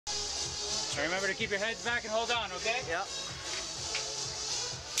So remember to keep your heads back and hold on, okay? Yep.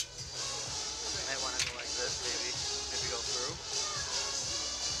 Might want to go like this, maybe. Maybe go through.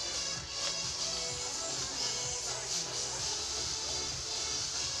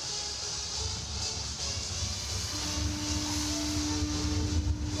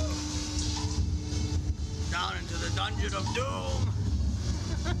 Down into the dungeon of doom.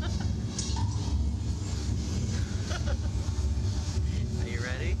 Are you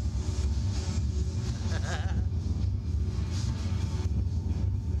ready?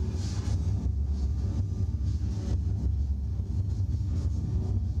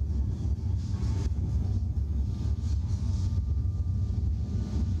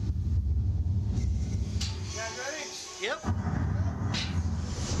 You guys ready? Yep.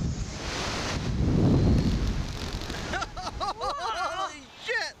 Holy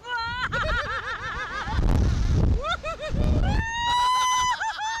shit!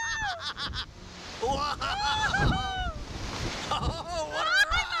 Wow! Oh, what a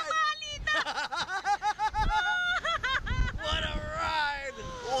ride! What a ride!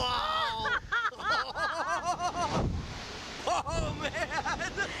 Wow! Oh,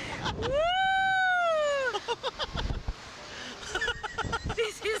 man!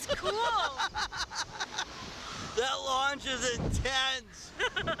 This is cool! That launch is intense!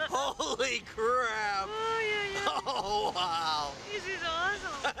 Holy crap! Oh, yeah. Oh, wow! This is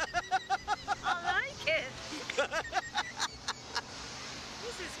awesome! I like it!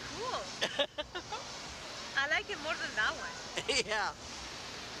 This is cool! I like it more than that one. Yeah.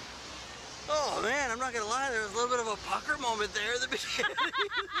 Oh man, I'm not gonna lie, there was a little bit of a pucker moment there at the beginning.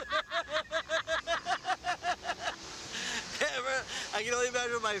 I can only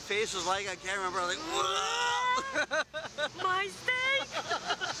imagine what my face was like. I can't remember. I was like, whoa! My steak!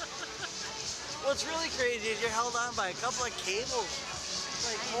 What's really crazy is you're held on by a couple of cables.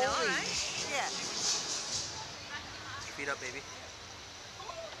 Like, I know, holy right? shit. Get your feet up, baby.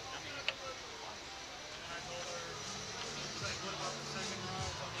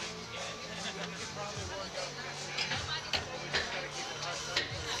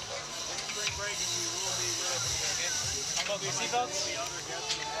 Unbuckle your seatbelts.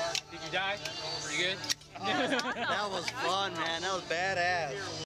 Did you die? Are you good? That was fun, man. That was badass.